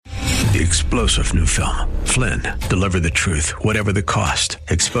The explosive new film, Flynn, deliver the truth, whatever the cost,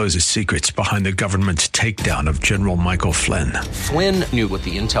 exposes secrets behind the government's takedown of General Michael Flynn. Flynn knew what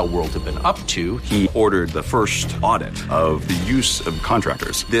the intel world had been up to. He ordered the first audit of the use of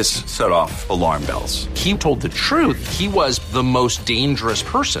contractors. This set off alarm bells. He told the truth. He was the most dangerous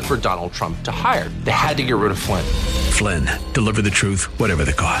person for Donald Trump to hire. They had to get rid of Flynn. Flynn, deliver the truth, whatever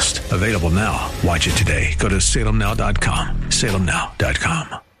the cost. Available now. Watch it today. Go to salemnow.com.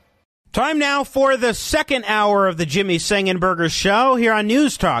 salemnow.com. Time now for the second hour of the Jimmy Sengenberger Show here on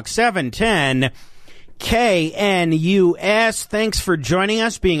News Talk 710 KNUS. Thanks for joining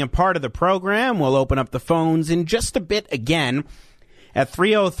us, being a part of the program. We'll open up the phones in just a bit again at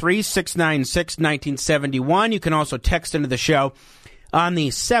 303-696-1971. You can also text into the show on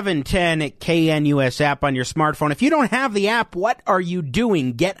the 710 KNUS app on your smartphone. If you don't have the app, what are you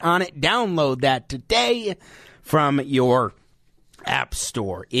doing? Get on it. Download that today from your App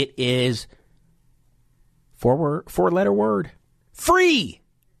Store. It is four-letter word. Free.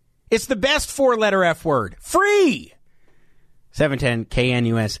 It's the best four-letter F word. Free. 710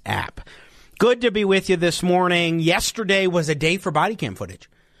 KNUS app. Good to be with you this morning. Yesterday was a day for body cam footage.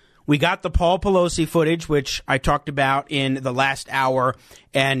 We got the Paul Pelosi footage, which I talked about in the last hour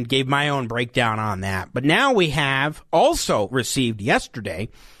and gave my own breakdown on that. But now we have also received yesterday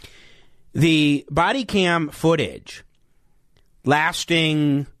the body cam footage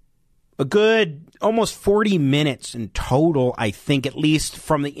lasting a good almost 40 minutes in total, I think, at least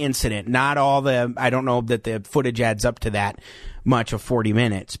from the incident. Not all I don't know that the footage adds up to that much of 40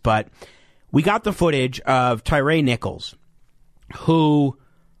 minutes, but we got the footage of Tyre Nichols, who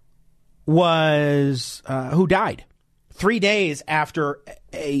died 3 days after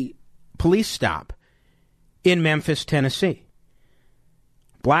a police stop in Memphis, Tennessee.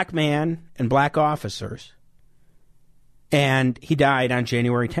 Black man and black officers. And he died on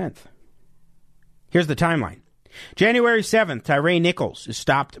January 10th. Here's the timeline. January 7th, Tyre Nichols is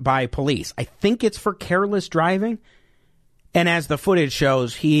stopped by police. I think it's for careless driving. And as the footage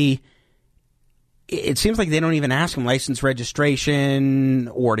shows, it seems like they don't even ask him license, registration,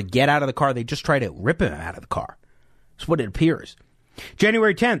 or to get out of the car. They just try to rip him out of the car. That's what it appears.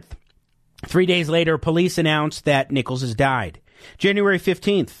 January 10th, 3 days later, police announced that Nichols has died. January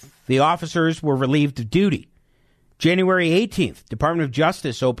 15th, the officers were relieved of duty. January 18th, Department of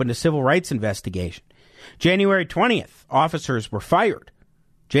Justice opened a civil rights investigation. January 20th, officers were fired.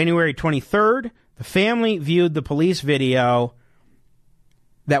 January 23rd, the family viewed the police video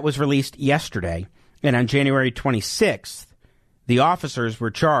that was released yesterday. And on January 26th, the officers were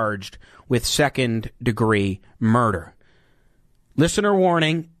charged with second-degree murder. Listener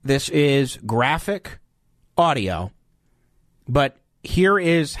warning, this is graphic audio, but here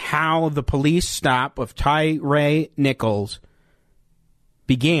is how the police stop of Tyre Nichols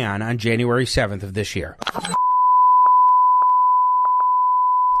began on January 7th of this year.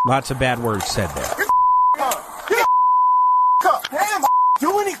 Lots of bad words said there. Damn,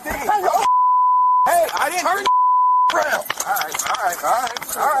 do anything. Hey, I didn't turn around. All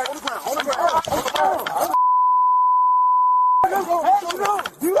right. Hold the ground. No.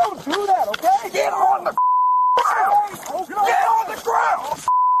 You don't do that, okay? Get on the ground. Get on the ground!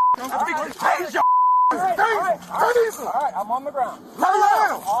 Tase your All right, I'm on the ground. Lay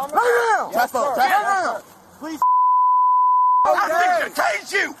down! Yes, sir. Please. I think to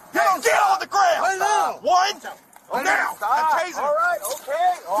tase you! Get on the ground! Lay down! One! Now! I'm tasing. All right,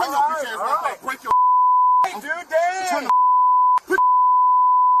 okay. All right. Break your dude, damn!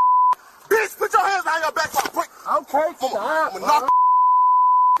 Bitch, put your hands behind your back. Okay, stop. I'm gonna knock.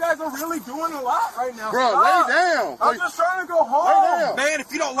 You guys are really doing a lot right now. Bro, lay down. I'm just trying to go home. Lay down. Man,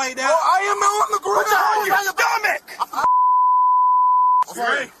 if you don't lay down. Well, I am on the ground. Put your hands on your stomach.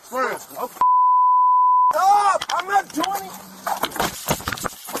 Okay. Stop. I'm not doing it.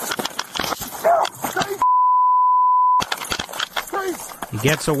 He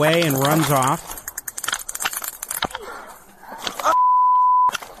gets away and runs off.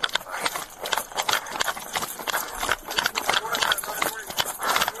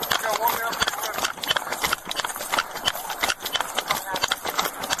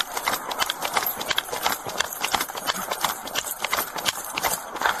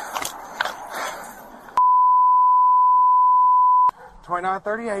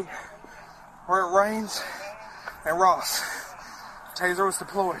 .38, where it rains, and Ross. Taser was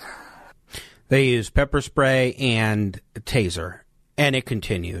deployed. They used pepper spray and taser, and it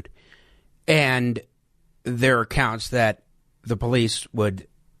continued. And there are accounts that the police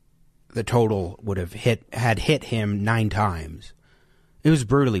the total would have had hit him 9 times. He was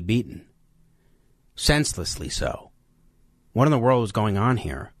brutally beaten. Senselessly so. What in the world was going on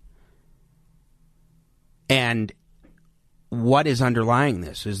here? And what is underlying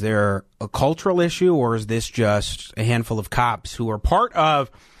this? Is there a cultural issue, or is this just a handful of cops who are part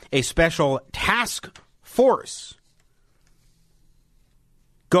of a special task force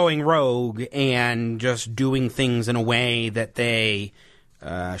going rogue and just doing things in a way that they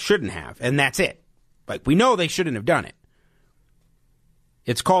shouldn't have? And that's it. Like, we know they shouldn't have done it.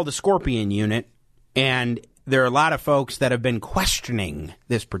 It's called the Scorpion Unit, and there are a lot of folks that have been questioning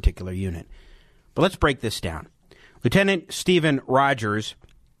this particular unit. But let's break this down. Lieutenant Stephen Rogers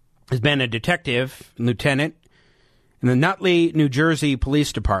has been a detective lieutenant in the Nutley, New Jersey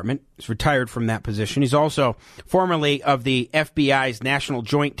Police Department. He's retired from that position. He's also formerly of the FBI's National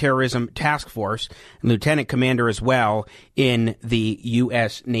Joint Terrorism Task Force, and lieutenant commander as well in the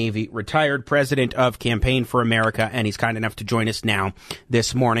U.S. Navy. Retired president of Campaign for America, and he's kind enough to join us now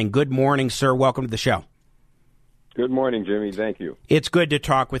this morning. Good morning, sir. Welcome to the show. Good morning, Jimmy. Thank you. It's good to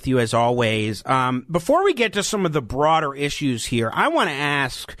talk with you as always. Before we get to some of the broader issues here, I want to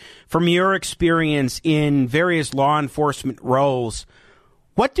ask, from your experience in various law enforcement roles,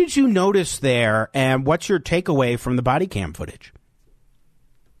 what did you notice there, and what's your takeaway from the body cam footage?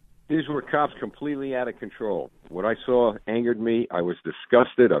 These were cops completely out of control. What I saw angered me. I was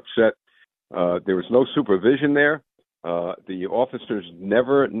disgusted, upset. There was no supervision there. The officers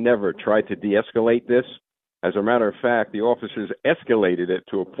never tried to de-escalate this. As a matter of fact, the officers escalated it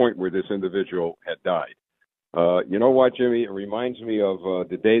to a point where this individual had died. You know what, Jimmy? It reminds me of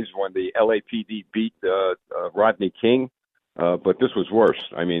the days when the LAPD beat Rodney King, but this was worse.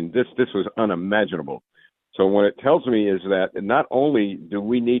 I mean, this was unimaginable. So what it tells me is that not only do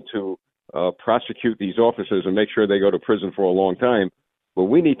we need to prosecute these officers and make sure they go to prison for a long time, but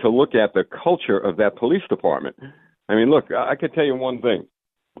we need to look at the culture of that police department. I mean, look, I can tell you one thing.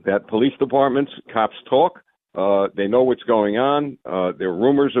 That police departments, cops talk. They know what's going on. There are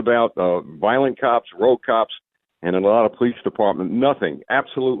rumors about violent cops, rogue cops, and in a lot of police departments, nothing,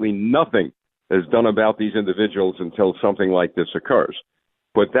 absolutely nothing is done about these individuals until something like this occurs.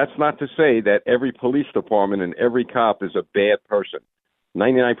 But that's not to say that every police department and every cop is a bad person.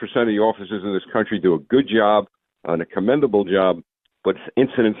 99% of the officers in this country do a good job and a commendable job, but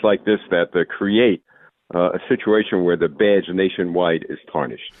incidents like this that create a situation where the badge nationwide is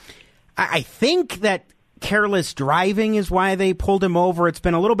tarnished. I think that careless driving is why they pulled him over. It's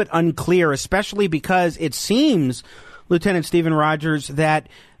been a little bit unclear, especially because it seems, Lieutenant Stephen Rogers, that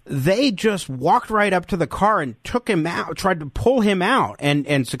they just walked right up to the car and took him out, tried to pull him out,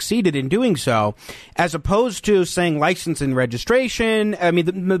 and succeeded in doing so, as opposed to saying license and registration. I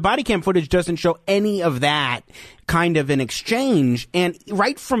mean, the body cam footage doesn't show any of that kind of an exchange, and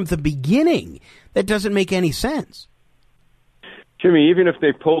right from the beginning, that doesn't make any sense. Jimmy, even if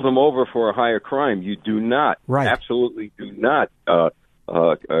they pulled him over for a higher crime, you do not, absolutely do not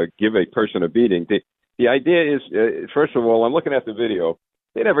give a person a beating. The idea is, first of all, I'm looking at the video.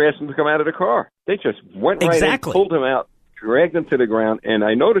 They never asked him to come out of the car. They just went right in, pulled him out, dragged him to the ground, and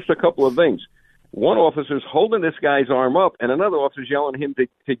I noticed a couple of things. One officer's holding this guy's arm up, and another officer's yelling at him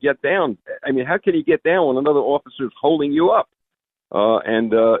to get down. I mean, how can he get down when another officer's holding you up?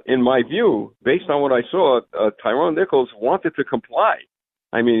 And in my view, based on what I saw, Tyrone Nichols wanted to comply.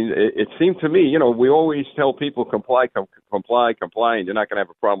 I mean, it seemed to me, you know, we always tell people comply, and you're not going to have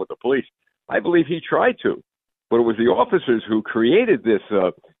a problem with the police. I believe he tried to, but it was the officers who created this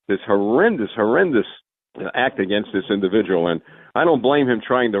horrendous act against this individual. And I don't blame him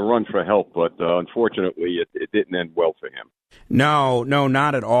trying to run for help, but unfortunately, it didn't end well for him. No,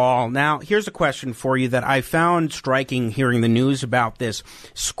 not at all. Now, here's a question for you that I found striking hearing the news about this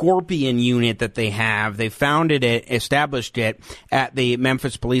Scorpion unit that they have. They founded it, established it at the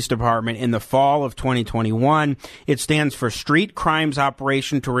Memphis Police Department in the fall of 2021. It stands for Street Crimes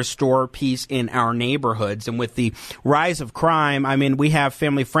Operation to Restore Peace in Our Neighborhoods. And with the rise of crime, I mean, we have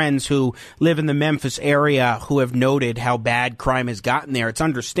family friends who live in the Memphis area who have noted how bad crime has gotten there. It's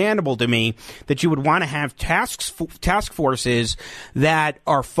understandable to me that you would want to have task forces that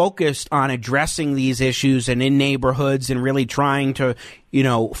are focused on addressing these issues and in neighborhoods and really trying to, you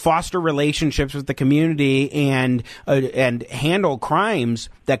know, foster relationships with the community and handle crimes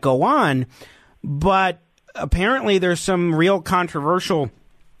that go on. But apparently there's some real controversial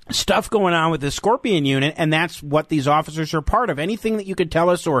stuff going on with the Scorpion unit, and that's what these officers are part of. Anything that you could tell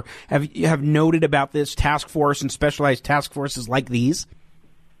us or have noted about this task force and specialized task forces like these?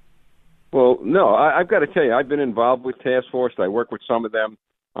 Well, no, I've got to tell you, I've been involved with task force. I work with some of them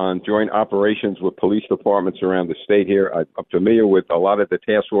on joint operations with police departments around the state here. I'm familiar with a lot of the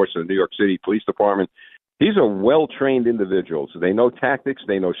task force in the New York City Police Department. These are well-trained individuals. They know tactics,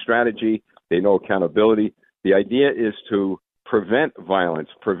 they know strategy, they know accountability. The idea is to prevent violence,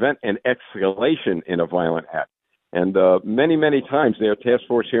 prevent an escalation in a violent act. And many, many times their task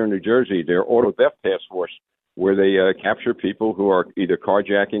force here in New Jersey, their auto theft task force, where they capture people who are either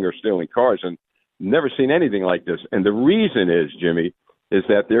carjacking or stealing cars, and never seen anything like this. And the reason is, Jimmy, is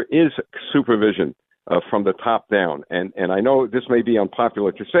that there is supervision from the top down. And I know this may be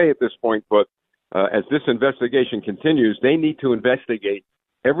unpopular to say at this point, but as this investigation continues, they need to investigate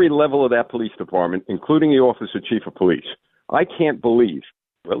every level of that police department, including the office of chief of police. I can't believe,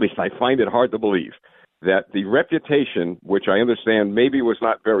 or at least I find it hard to believe, that the reputation, which I understand maybe was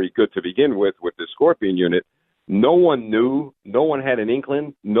not very good to begin with the Scorpion unit, no one knew, no one had an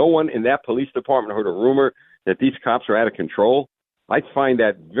inkling, no one in that police department heard a rumor that these cops are out of control. I find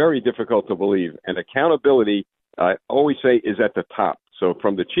that very difficult to believe. And accountability, I always say, is at the top. So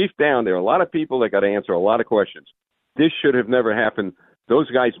from the chief down, there are a lot of people that got to answer a lot of questions. This should have never happened. Those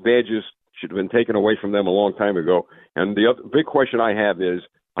guys' badges should have been taken away from them a long time ago. And the other big question I have is,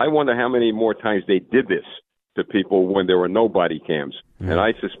 I wonder how many more times they did this to people when there were no body cams. And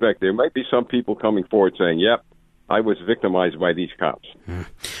I suspect there might be some people coming forward saying, yep, I was victimized by these cops.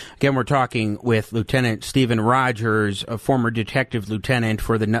 Again, we're talking with Lieutenant Stephen Rogers, a former detective lieutenant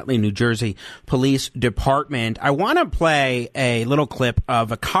for the Nutley, New Jersey Police Department. I want to play a little clip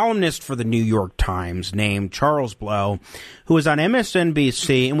of a columnist for the New York Times named Charles Blow, who is on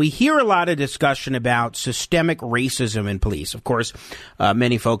MSNBC, and we hear a lot of discussion about systemic racism in police. Of course,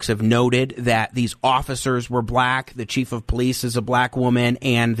 many folks have noted that these officers were black, the chief of police is a black woman,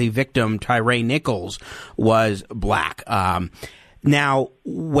 and the victim, Tyre Nichols, was black. Now,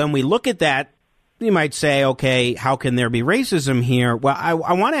 when we look at that, you might say, okay, how can there be racism here? Well, I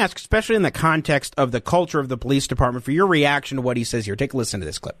want to ask, especially in the context of the culture of the police department, for your reaction to what he says here. Take a listen to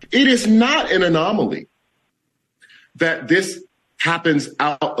this clip. It is not an anomaly that this happens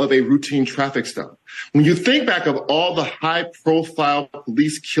out of a routine traffic stop. When you think back of all the high-profile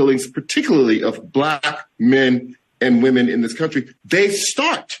police killings, particularly of black men and women in this country, they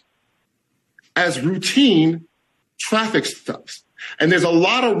start as routine traffic stops. And there's a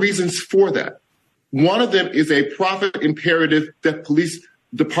lot of reasons for that. One of them is a profit imperative that police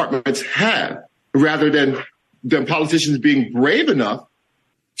departments have, rather than politicians being brave enough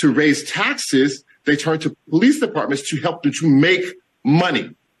to raise taxes. They turn to police departments to help them to make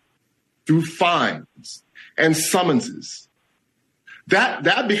money through fines and summonses.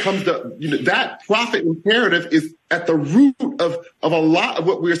 That becomes that profit imperative is at the root of a lot of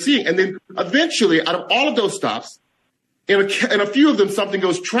what we're seeing. And then eventually, out of all of those stops, in a few of them, something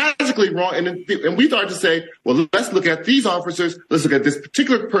goes tragically wrong. And we start to say, well, let's look at these officers. Let's look at this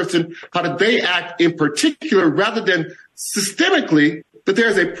particular person. How did they act in particular, rather than systemically, that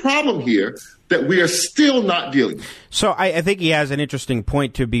there's a problem here that we are still not dealing with. So I think he has an interesting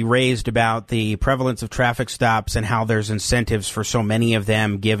point to be raised about the prevalence of traffic stops and how there's incentives for so many of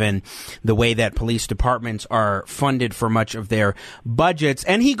them, given the way that police departments are funded for much of their budgets.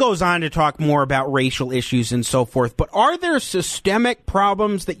 And he goes on to talk more about racial issues and so forth. But are there systemic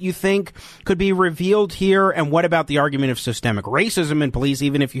problems that you think could be revealed here? And what about the argument of systemic racism in police,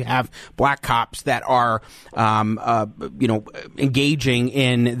 even if you have black cops that are, engaging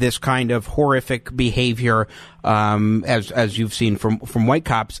in this kind of horrific behavior, as you've seen from white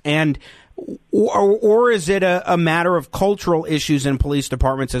cops, and or is it a matter of cultural issues in police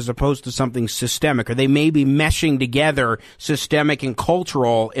departments as opposed to something systemic? Or they may be meshing together systemic and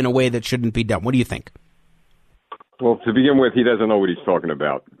cultural in a way that shouldn't be done. What do you think? Well, to begin with, he doesn't know what he's talking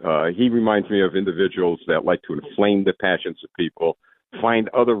about. He reminds me of individuals that like to inflame the passions of people, find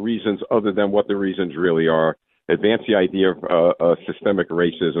other reasons other than what the reasons really are, advance the idea of systemic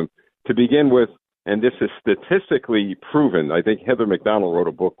racism. To begin with, and this is statistically proven, I think Heather McDonald wrote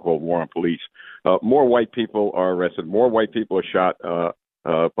a book called War on Police. More white people are arrested. More white people are shot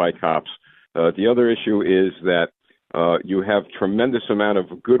by cops. The other issue is that you have tremendous amount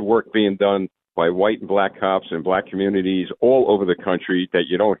of good work being done by white and black cops in black communities all over the country that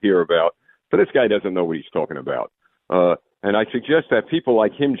you don't hear about. But this guy doesn't know what he's talking about. And I suggest that people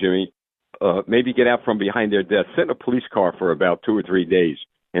like him, Jimmy, maybe get out from behind their desk, sit in a police car for about 2 or 3 days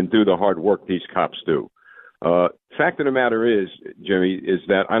and do the hard work these cops do. Fact of the matter is, Jimmy, is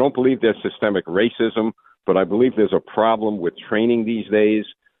that I don't believe there's systemic racism, but I believe there's a problem with training these days.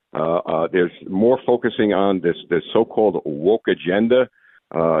 There's more focusing on this so-called woke agenda.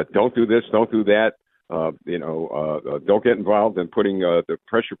 Don't do this, don't do that. Don't get involved in putting the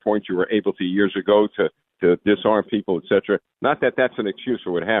pressure points you were able to years ago to disarm people, etc. Not that that's an excuse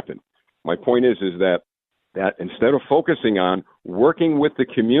for what happened. My point is that instead of focusing on working with the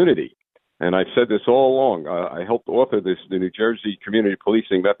community, and I've said this all along, I helped author the New Jersey Community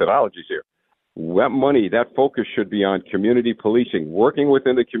Policing Methodologies here. that money, that focus should be on community policing, working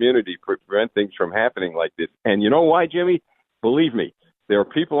within the community to prevent things from happening like this. And you know why, Jimmy? Believe me, there are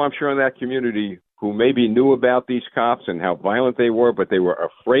people, I'm sure, in that community who maybe knew about these cops and how violent they were, but they were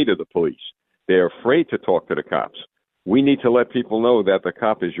afraid of the police. They're afraid to talk to the cops. We need to let people know that the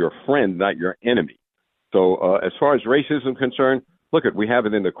cop is your friend, not your enemy. So as far as racism is concerned, look, we have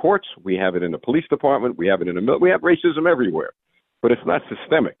it in the courts, we have it in the police department, we have it in the military, we have racism everywhere, but it's not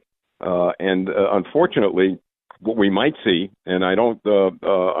systemic. And unfortunately, what we might see, and I'm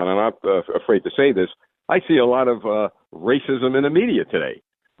not afraid to say this, I see a lot of racism in the media today.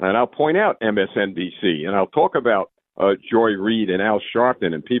 And I'll point out MSNBC, and I'll talk about Joy Reid and Al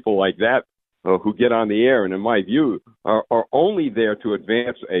Sharpton and people like that who get on the air, and in my view, are only there to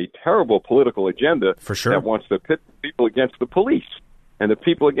advance a terrible political agenda for sure, that wants to pit people against the police and the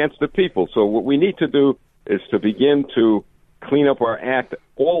people against the people. So what we need to do is to begin to clean up our act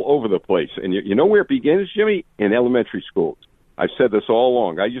all over the place. And you know where it begins, Jimmy? In elementary schools. I've said this all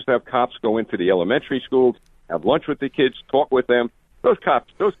along. I used to have cops go into the elementary schools, have lunch with the kids, talk with them. Those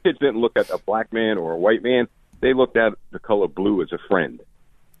kids didn't look at a black man or a white man. They looked at the color blue as a friend.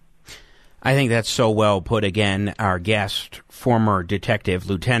 I think that's so well put. Again, our guest, former detective,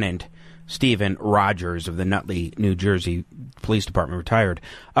 Lieutenant Stephen Rogers of the Nutley, New Jersey Police Department, retired.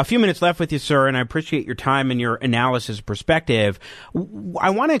 A few minutes left with you, sir, and I appreciate your time and your analysis perspective.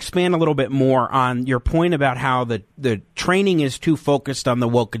 I want to expand a little bit more on your point about how the training is too focused on the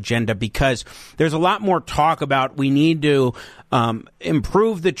woke agenda, because there's a lot more talk about we need to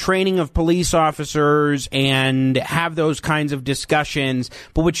improve the training of police officers and have those kinds of discussions.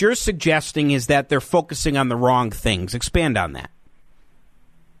 But what you're suggesting is that they're focusing on the wrong things. Expand on that.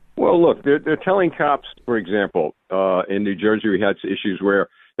 Well, look, they're telling cops, for example, in New Jersey, we had issues where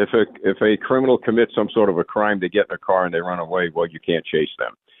if a criminal commits some sort of a crime, they get in a car and they run away. Well, you can't chase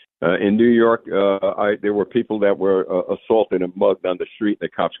them. In New York, there were people that were assaulted and mugged on the street, and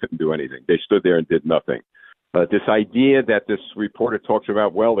the cops couldn't do anything. They stood there and did nothing. This idea that this reporter talks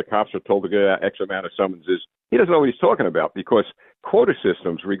about, well, the cops are told to get X amount of summonses, he doesn't know what he's talking about, because quota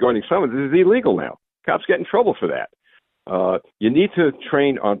systems regarding summonses is illegal now. Cops get in trouble for that. You need to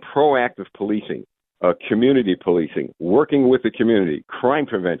train on proactive policing, community policing, working with the community, crime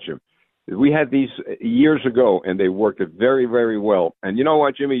prevention. We had these years ago, and they worked very, very well. And you know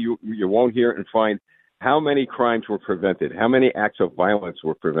what, Jimmy? You won't hear and find how many crimes were prevented, how many acts of violence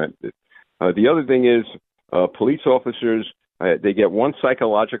were prevented. The other thing is police officers, they get one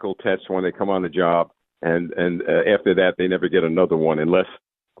psychological test when they come on the job, and after that, they never get another one unless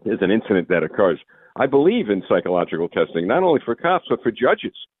there's an incident that occurs. I believe in psychological testing, not only for cops, but for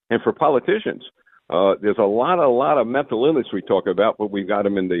judges and for politicians. There's a lot of mental illness we talk about, but we've got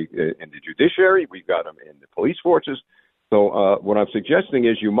them in the judiciary, we've got them in the police forces. So what I'm suggesting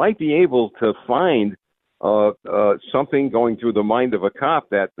is you might be able to find something going through the mind of a cop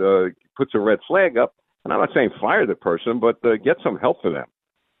that puts a red flag up. And I'm not saying fire the person, but get some help for them.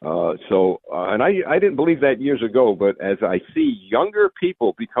 And I didn't believe that years ago, but as I see younger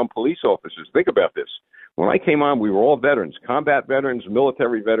people become police officers, think about this. When I came on, we were all veterans, combat veterans,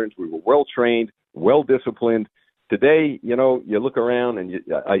 military veterans. We were well-trained, well-disciplined. Today, you look around and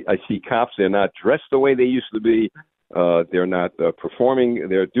I see cops. They're not dressed the way they used to be. They're not performing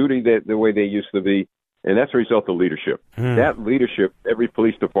their duty the way they used to be. And that's a result of leadership. That leadership, every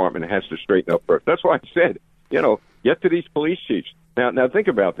police department has to straighten up first. That's why I said, get to these police chiefs. Now think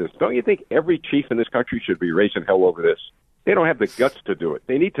about this. Don't you think every chief in this country should be raising hell over this? They don't have the guts to do it.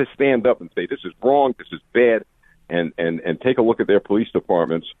 They need to stand up and say, this is wrong, this is bad, and take a look at their police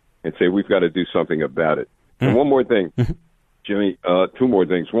departments and say, we've got to do something about it. And one more thing, Jimmy, two more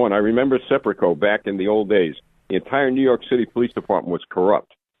things. One, I remember Seprico back in the old days. The entire New York City Police Department was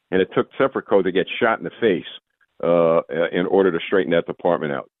corrupt, and it took Seprico to get shot in the face in order to straighten that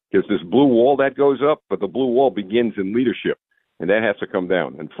department out. There's this blue wall that goes up, but the blue wall begins in leadership, and that has to come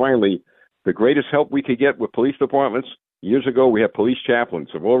down. And finally, the greatest help we could get with police departments, years ago we had police chaplains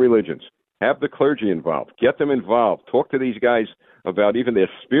of all religions. Have the clergy involved. Get them involved. Talk to these guys about even their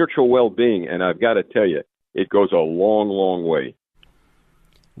spiritual well-being, and I've got to tell you, it goes a long, long way.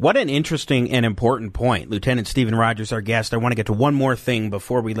 What an interesting and important point. Lieutenant Stephen Rogers, our guest. I want to get to one more thing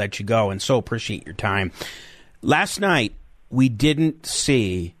before we let you go, and so appreciate your time. Last night, we didn't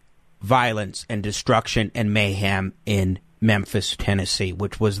see violence and destruction and mayhem in Memphis, Tennessee,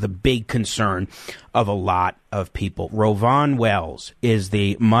 which was the big concern of a lot of people. Rovon Wells is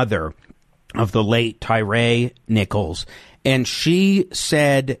the mother of the late Tyre Nichols, and she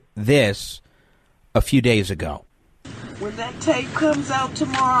said this a few days ago. When that tape comes out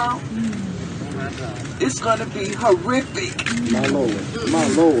tomorrow, it's going to be horrific. My Lord, my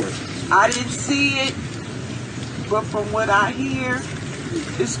Lord. I didn't see it, but from what I hear,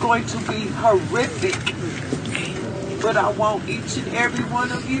 it's going to be horrific. But I want each and every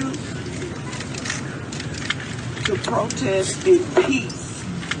one of you to protest in peace.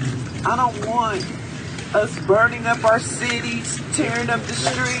 I don't want us burning up our cities, tearing up the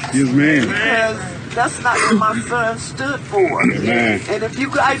streets. Yes, ma'am. Because that's not what my son stood for. Yes, and if you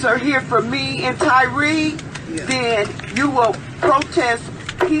guys are here for me and Tyree, then you will protest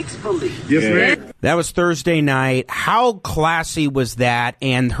peacefully. Yes, ma'am. That was Thursday night. How classy was that?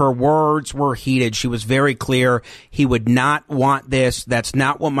 And her words were heated. She was very clear. He would not want this. That's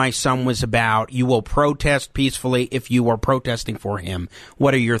not what my son was about. You will protest peacefully if you are protesting for him.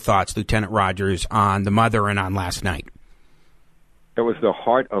 What are your thoughts, Lieutenant Rogers, on the mother and on last night? It was the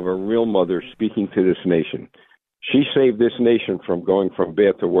heart of a real mother speaking to this nation. She saved this nation from going from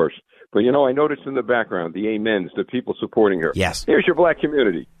bad to worse. But, you know, I noticed in the background the amens, the people supporting her. Yes. Here's your black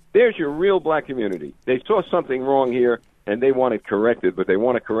community. There's your real black community. They saw something wrong here, and they want it corrected, but they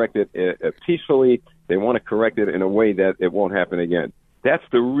want to correct it peacefully. They want to correct it in a way that it won't happen again. That's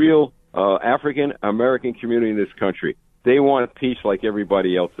the real African-American community in this country. They want peace like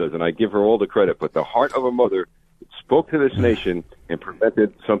everybody else does, and I give her all the credit. But the heart of a mother spoke to this nation and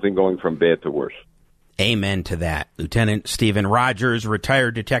prevented something going from bad to worse. Amen to that. Lieutenant Stephen Rogers,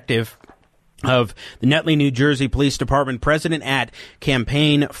 retired detective of the Netley, New Jersey Police Department, president at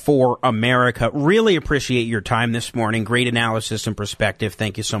Campaign for America. Really appreciate your time this morning. Great analysis and perspective.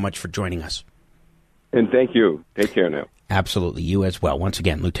 Thank you so much for joining us. And thank you. Take care now. Absolutely. You as well. Once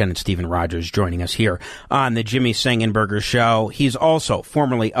again, Lieutenant Stephen Rogers joining us here on the Jimmy Sengenberger Show. He's also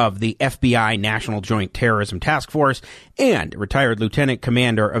formerly of the FBI National Joint Terrorism Task Force and retired Lieutenant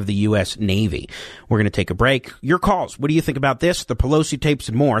Commander of the U.S. Navy. We're going to take a break. Your calls. What do you think about this? The Pelosi tapes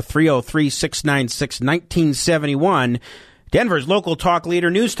and more. 303-696-1971. Denver's local talk leader,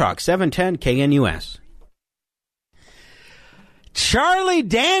 News Talk, 710 KNUS. Charlie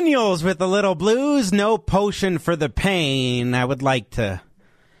Daniels with the little blues, no potion for the pain. I would like to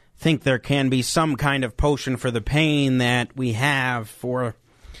think there can be some kind of potion for the pain that we have for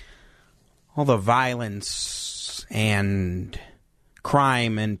all the violence and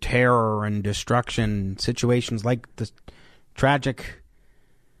crime and terror and destruction, situations like the tragic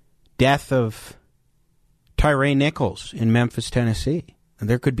death of Tyre Nichols in Memphis, Tennessee. And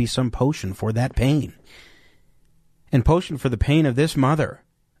there could be some potion for that pain. And potion for the pain of this mother.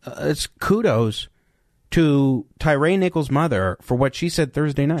 It's kudos to Tyre Nichols' mother for what she said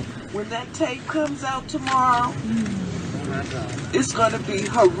Thursday night. When that tape comes out tomorrow, it's going to be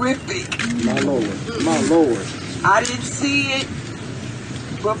horrific. My Lord. My Lord. I didn't see it,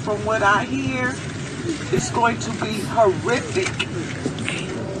 but from what I hear, it's going to be horrific.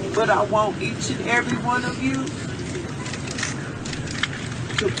 But I want each and every one of you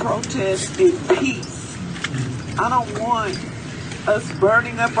to protest in peace. I don't want us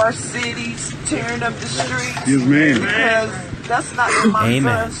burning up our cities, tearing up the streets. Yes, ma'am. Because that's not what my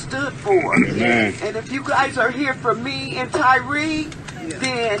Amen. son stood for. Amen. And if you guys are here for me and Tyree,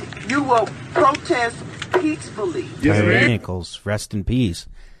 then you will protest peacefully. Yes, Tyre ma'am. Nichols, rest in peace.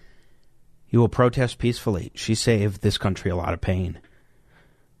 You will protest peacefully. She saved this country a lot of pain.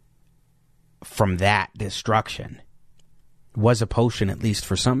 From that destruction was a potion, at least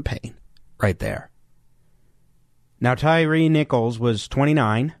for some pain, right there. Now, Tyre Nichols was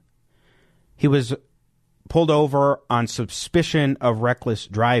 29. He was pulled over on suspicion of reckless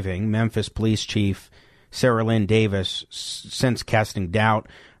driving. Memphis Police Chief Sarah Lynn Davis, since casting doubt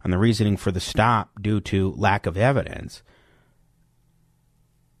on the reasoning for the stop due to lack of evidence.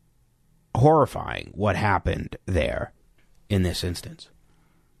 Horrifying what happened there in this instance.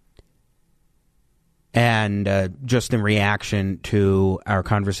 And just in reaction to our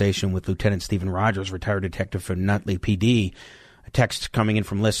conversation with Lieutenant Stephen Rogers, retired detective for Nutley PD, a text coming in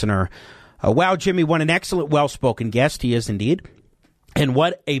from listener, wow, Jimmy, what an excellent, well-spoken guest he is indeed. And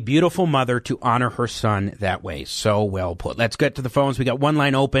what a beautiful mother to honor her son that way. So well put. Let's get to the phones. We got one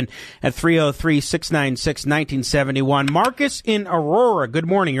line open at 303-696-1971. Marcus in Aurora, good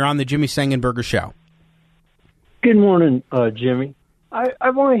morning. You're on the Jimmy Sengenberger Show. Good morning, Jimmy. I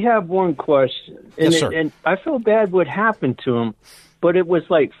only have one question. And, Yes, sir. And I feel bad what happened to him, but it was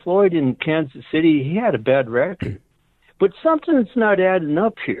like Floyd in Kansas City. He had a bad record. But something's not adding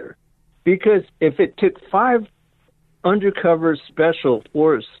up here, because if it took 5 undercover special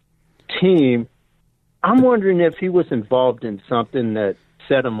force team, I'm wondering if he was involved in something that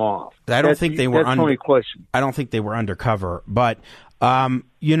set him off. I don't think they were. That's the only question. I don't think they were undercover, but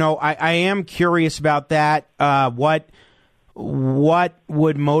you know, I am curious about that. What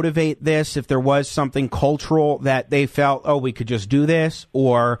would motivate this if there was something cultural that they felt, oh, we could just do this,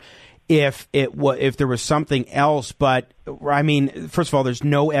 or if there was something else. But I mean, first of all, there's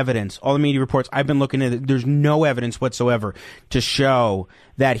no evidence. All the media reports I've been looking at, there's no evidence whatsoever to show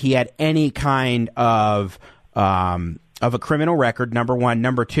that he had any kind of a criminal record, number one.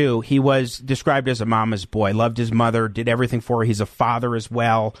 Number two, he was described as a mama's boy, loved his mother, did everything for her. He's a father as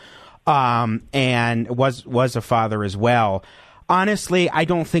well, and was a father as well. Honestly, I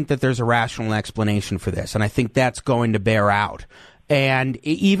don't think that there's a rational explanation for this, and I think that's going to bear out. And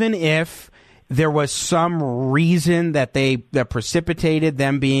even if there was some reason that precipitated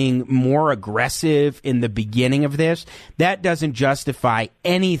them being more aggressive in the beginning of this, that doesn't justify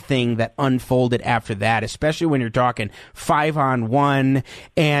anything that unfolded after that, especially when you're talking 5-on-1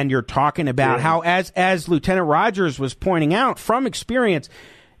 and you're talking about how, as Lieutenant Rogers was pointing out from experience,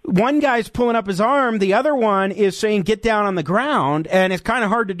 one guy's pulling up his arm, the other one is saying, get down on the ground, and it's kind of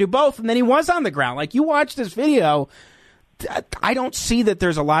hard to do both. And then he was on the ground. Like, you watch this video, I don't see that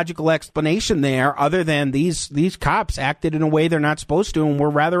there's a logical explanation there other than these cops acted in a way they're not supposed to and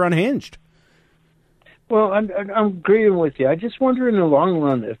were rather unhinged. Well, I'm agreeing with you. I just wonder in the long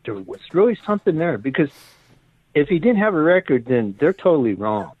run if there was really something there, because if he didn't have a record, then they're totally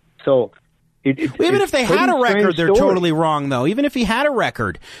wrong. So even if they had a record, they're totally wrong, though. Even if he had a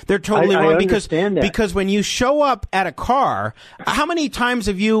record, they're totally wrong because when you show up at a car, how many times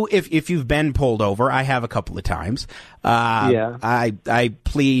have you, if you've been pulled over? I have a couple of times. I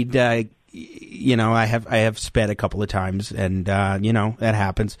plead. I have sped a couple of times, and that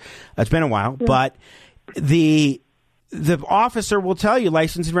happens. It's been a while, but the officer will tell you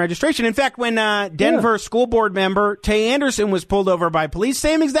license and registration. In fact, when Denver school board member Tay Anderson was pulled over by police,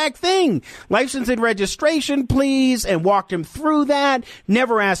 same exact thing. License and registration, please, and walked him through that.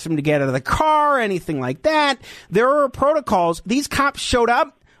 Never asked him to get out of the car, anything like that. There are protocols. These cops showed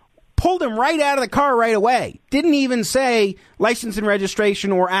up, pulled him right out of the car right away. Didn't even say license and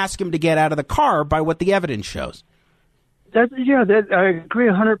registration or ask him to get out of the car by what the evidence shows. I agree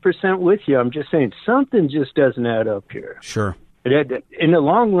 100% with you. I'm just saying something just doesn't add up here. Sure. In the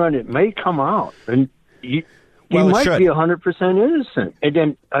long run, it may come out, and he might be 100% innocent, and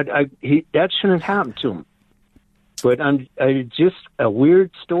then that shouldn't happen to him. But just a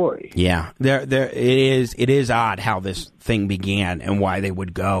weird story. Yeah, it is odd how this thing began and why they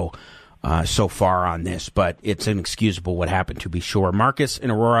would go so far on this, but it's inexcusable what happened, to be sure. Marcus in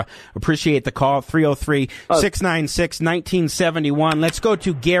Aurora, appreciate the call. 303-696-1971. Let's go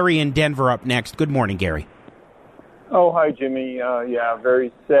to Gary in Denver up next. Good morning, Gary. Oh, hi, Jimmy.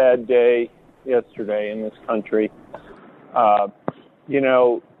 Very sad day yesterday in this country.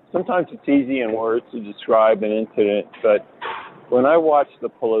 Sometimes it's easy in words to describe an incident, but when I watched the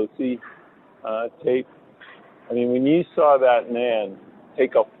Pelosi tape, when you saw that man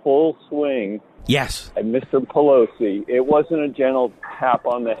take a full swing at Mr. Pelosi, it wasn't a gentle tap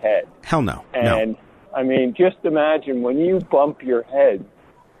on the head. Hell no. And, just imagine when you bump your head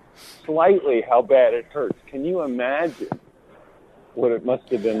slightly how bad it hurts. Can you imagine what it must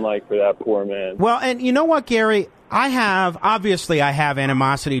have been like for that poor man? Well, and you know what, Gary? I have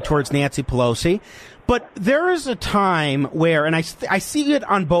animosity towards Nancy Pelosi, but there is a time where, and I see it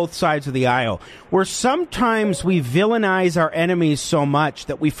on both sides of the aisle, where sometimes we villainize our enemies so much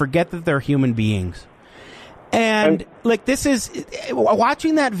that we forget that they're human beings. And this is,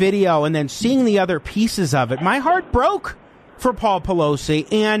 watching that video and then seeing the other pieces of it, my heart broke for Paul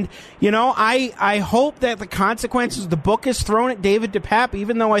Pelosi. And, I hope that the consequences, the book is thrown at David DePape,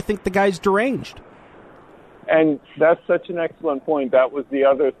 even though I think the guy's deranged. And that's such an excellent point. That was the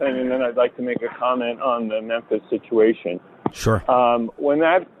other thing, and then I'd like to make a comment on the Memphis situation. Sure. When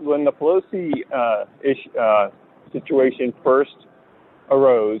the Pelosi situation first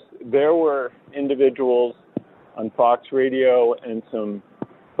arose, there were individuals on Fox Radio and some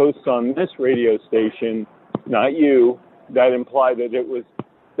hosts on this radio station, not you, that implied that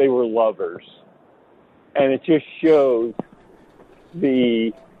they were lovers, and it just shows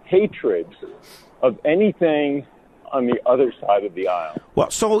the hatred of anything on the other side of the aisle. Well,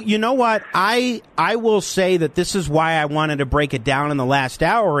 so you know what? I will say that this is why I wanted to break it down in the last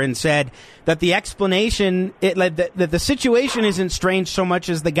hour and said that the explanation, that the situation isn't strange so much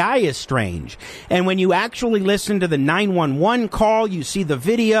as the guy is strange. And when you actually listen to the 911 call, you see the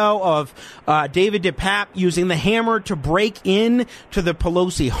video of David DePape using the hammer to break in to the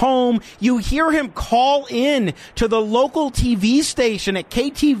Pelosi home. You hear him call in to the local TV station at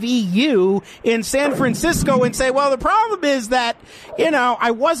KTVU in San Francisco and say, well, the problem is that,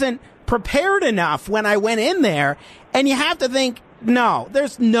 I wasn't prepared enough when I went in there. And you have to think, no,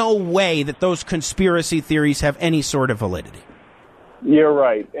 there's no way that those conspiracy theories have any sort of validity. You're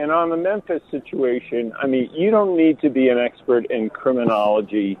right. And on the Memphis situation, you don't need to be an expert in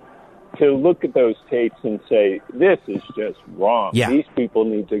criminology to look at those tapes and say, this is just wrong. Yeah. These people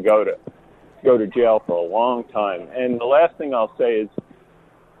need to go to jail for a long time. And the last thing I'll say is,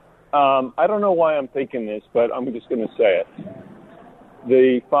 I don't know why I'm thinking this, but I'm just going to say it.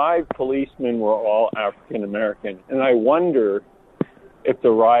 The 5 policemen were all African American, and I wonder if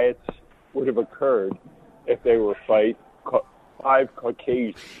the riots would have occurred if they were 5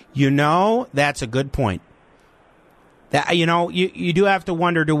 Caucasians. That's a good point. That you do have to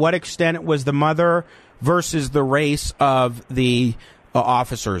wonder to what extent it was the mother versus the race of the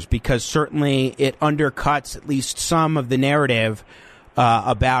officers, because certainly it undercuts at least some of the narrative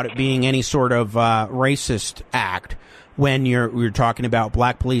about it being any sort of racist act when you're talking about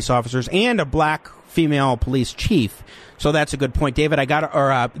black police officers and a black female police chief. So that's a good point. David,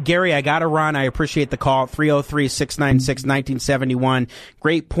 Gary, I got to run. I appreciate the call. 303-696-1971.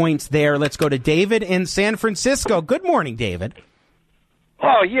 Great points there. Let's go to David in San Francisco. Good morning, David.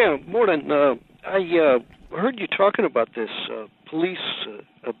 Oh, yeah, morning. I heard you talking about this police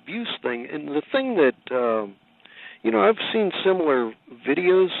abuse thing, and the thing that, I've seen similar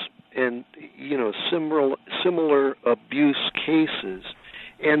videos and, similar abuse cases.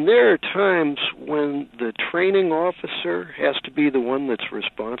 And there are times when the training officer has to be the one that's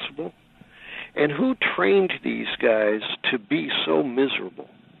responsible. And who trained these guys to be so miserable?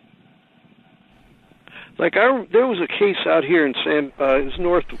 Like, there was a case out here in it was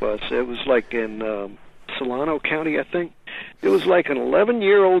north of us. It was like in Solano County, I think. It was like an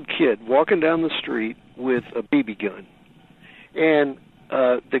 11-year-old kid walking down the street with a BB gun. And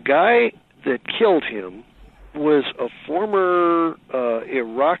the guy that killed him was a former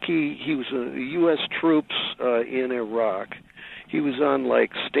Iraqi. He was a U.S. troops in Iraq. He was on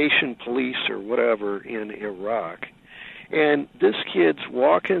like station police or whatever in Iraq. And this kid's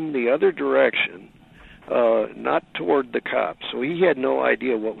walking the other direction, not toward the cops. So he had no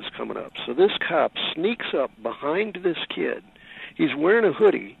idea what was coming up. So this cop sneaks up behind this kid. He's wearing a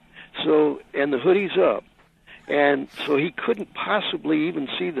hoodie, and the hoodie's up. And so he couldn't possibly even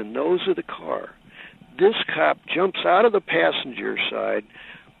see the nose of the car. This cop jumps out of the passenger side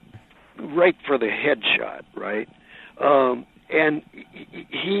right for the headshot, right? And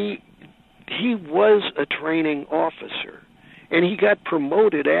he was a training officer, and he got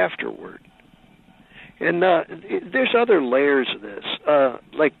promoted afterward. And there's other layers of this.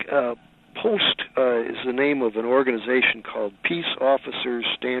 POST is the name of an organization called Peace Officers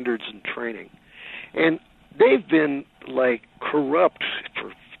Standards and Training. And they've been, corrupt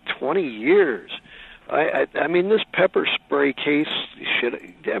for 20 years. I mean, this pepper spray case,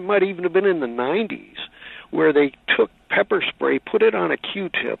 that might even have been in the 90s, where they took pepper spray, put it on a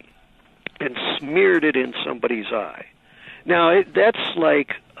Q-tip, and smeared it in somebody's eye. Now, that's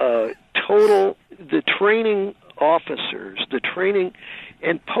like total, the training officers,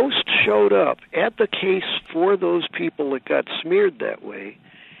 and Post showed up at the case for those people that got smeared that way,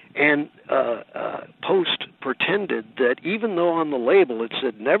 and Post pretended that even though on the label it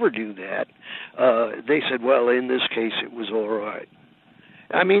said never do that, they said, well, in this case it was all right.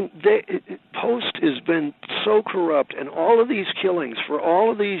 I mean, Post has been so corrupt, and all of these killings for all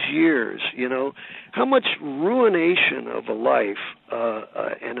of these years, how much ruination of a life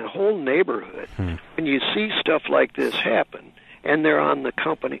and a whole neighborhood when you see stuff like this happen, and they're on the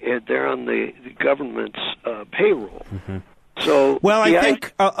government's payroll. Mm-hmm. So, well, I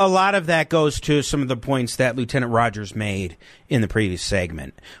think a lot of that goes to some of the points that Lieutenant Rogers made in the previous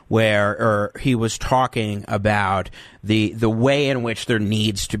segment, where he was talking about the way in which there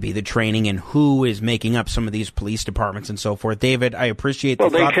needs to be the training and who is making up some of these police departments and so forth. David, I appreciate the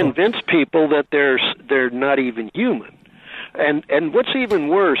they convince people that they're not even human. And what's even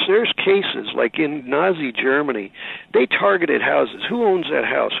worse, there's cases like in Nazi Germany, they targeted houses. Who owns that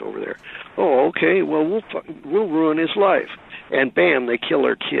house over there? Oh, okay, well, we'll ruin his life. And bam, they kill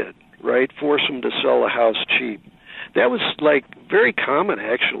their kid, right? Force him to sell a house cheap. That was very common,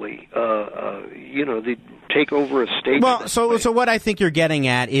 actually. They take over a state. Well, so what I think you're getting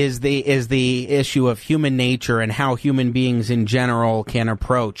at is the issue of human nature and how human beings in general can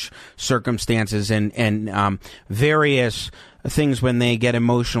approach circumstances and various things when they get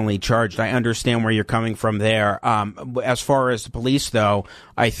emotionally charged. I understand where you're coming from there. As far as the police, though,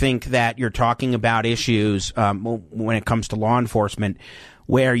 I think that you're talking about issues when it comes to law enforcement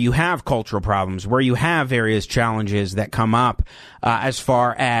where you have cultural problems, where you have various challenges that come up as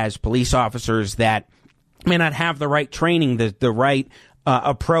far as police officers that may not have the right training, the right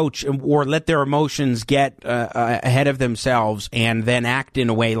approach, or let their emotions get ahead of themselves and then act in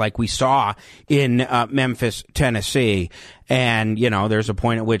a way like we saw in Memphis, Tennessee. And, there's a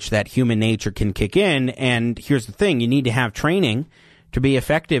point at which that human nature can kick in. And here's the thing, you need to have training to be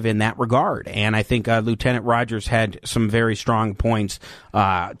effective in that regard. And I think Lieutenant Rogers had some very strong points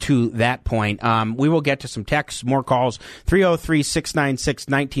to that point. We will get to some texts, more calls,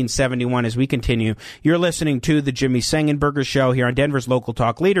 303-696-1971 as we continue. You're listening to The Jimmy Sengenberger Show here on Denver's local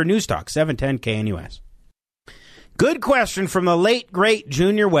talk leader, News Talk 710 KNUS. Good question from the late, great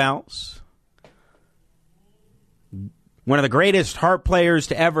Junior Wells. One of the greatest harp players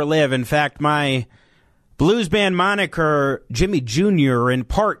to ever live. In fact, my blues band moniker, Jimmy Jr., in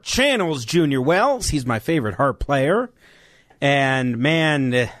part channels Junior Wells. He's my favorite harp player. And,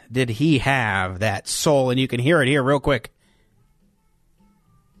 man, did he have that soul. And you can hear it here real quick.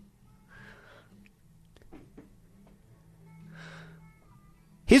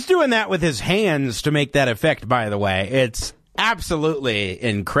 He's doing that with his hands to make that effect, by the way. It's absolutely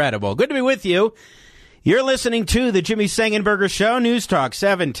incredible. Good to be with you. You're listening to The Jimmy Sengenberger Show, News Talk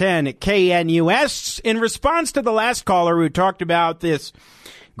 710 at KNUS. In response to the last caller who talked about this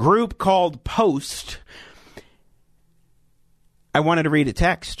group called Post, I wanted to read a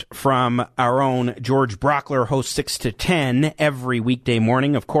text from our own George Brockler, host 6 to 10 every weekday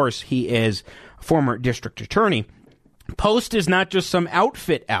morning. Of course, he is a former district attorney. Post is not just some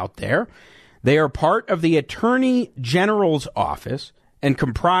outfit out there. They are part of the Attorney General's office and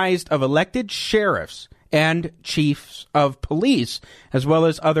comprised of elected sheriffs and chiefs of police, as well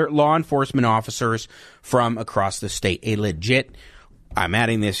as other law enforcement officers from across the state. A legit, I'm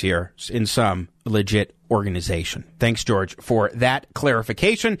adding this here, in some legit organization. Thanks, George, for that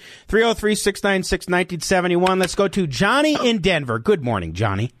clarification. 303-696-1971. Let's go to Johnny in Denver. Good morning,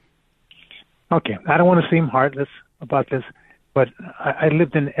 Johnny. Okay, I don't want to seem heartless about this, but I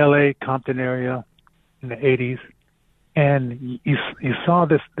lived in L.A., Compton area in the 80s, and you saw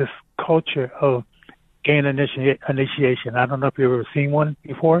this culture of gang initiation. I don't know if you've ever seen one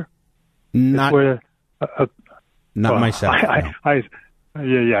before. Not myself. I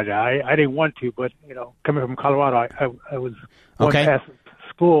didn't want to, but coming from Colorado, I was going past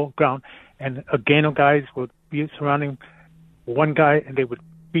school ground, and a gang of guys would be surrounding one guy, and they would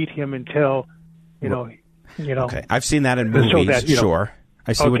beat him until Okay, I've seen that in movies. That, sure,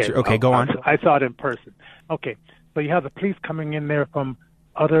 I see what you're. Okay, go on. I saw it in person. Okay, so you have the police coming in there from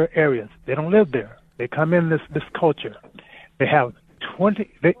other areas. They don't live there. They come in this culture. They have 20.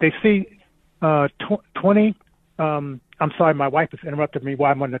 They see 20. I'm sorry, my wife has interrupted me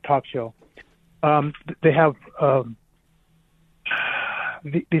while I'm on the talk show. They have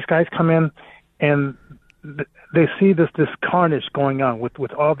these guys come in, and they see this carnage going on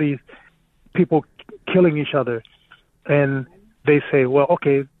with all these people killing each other, and they say, well,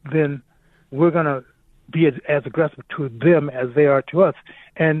 okay, then we're going to be as aggressive to them as they are to us.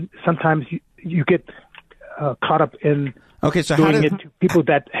 And sometimes you get caught up in doing it to people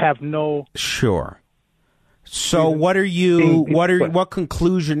that have no... Sure. So what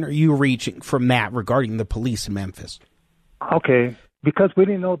conclusion are you reaching from that regarding the police in Memphis? Okay, because we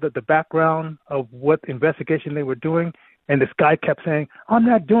didn't know the background of what investigation they were doing, and this guy kept saying, I'm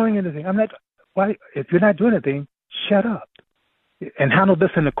not doing anything. Why? If you're not doing anything, shut up and handle this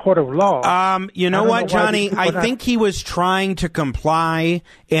in the court of law. You know what, Johnny? I think he was trying to comply,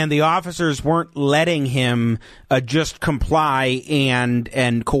 and the officers weren't letting him just comply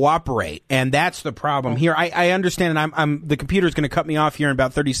and cooperate, and that's the problem here. I understand, and the computer's going to cut me off here in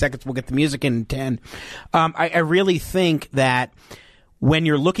about 30 seconds. We'll get the music in 10. I really think that when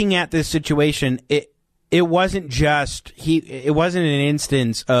you're looking at this situation, it wasn't just it wasn't an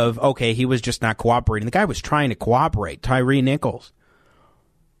instance of, okay, he was just not cooperating. The guy was trying to cooperate, Tyree Nichols.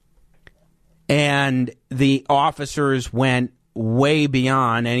 And the officers went way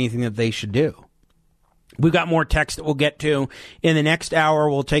beyond anything that they should do. We've got more text that we'll get to in the next hour.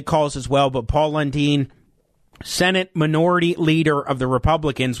 We'll take calls as well, but Paul Lundeen, Senate Minority Leader of the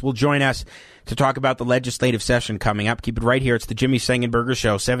Republicans, will join us to talk about the legislative session coming up. Keep it right here. It's the Jimmy Sengenberger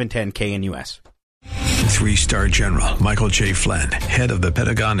Show, 710 KNUS. 3-star General Michael J. Flynn, head of the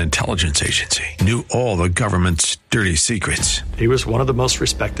Pentagon Intelligence Agency, knew all the government's dirty secrets. He was one of the most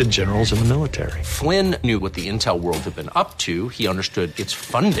respected generals in the military. Flynn knew what the intel world had been up to. He understood its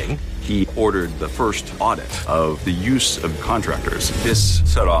funding. He ordered the first audit of the use of contractors. This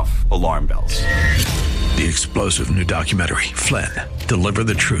set off alarm bells. The explosive new documentary, Flynn, Deliver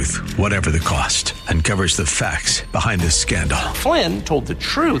the Truth, Whatever the Cost, uncovers the facts behind this scandal. Flynn told the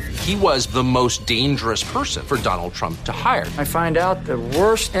truth. He was the most dangerous person for Donald Trump to hire. I find out the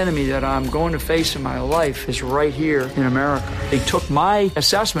worst enemy that I'm going to face in my life is right here in America. They took my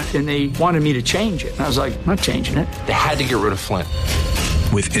assessment and they wanted me to change it. And I was like, I'm not changing it. They had to get rid of Flynn.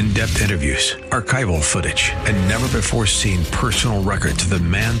 With in-depth interviews, archival footage, and never-before-seen personal records of the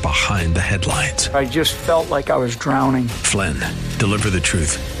man behind the headlines. I just felt like I was drowning. Flynn, deliver the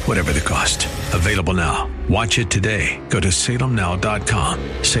truth, whatever the cost. Available now. Watch it today. Go to salemnow.com.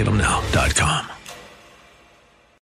 salemnow.com.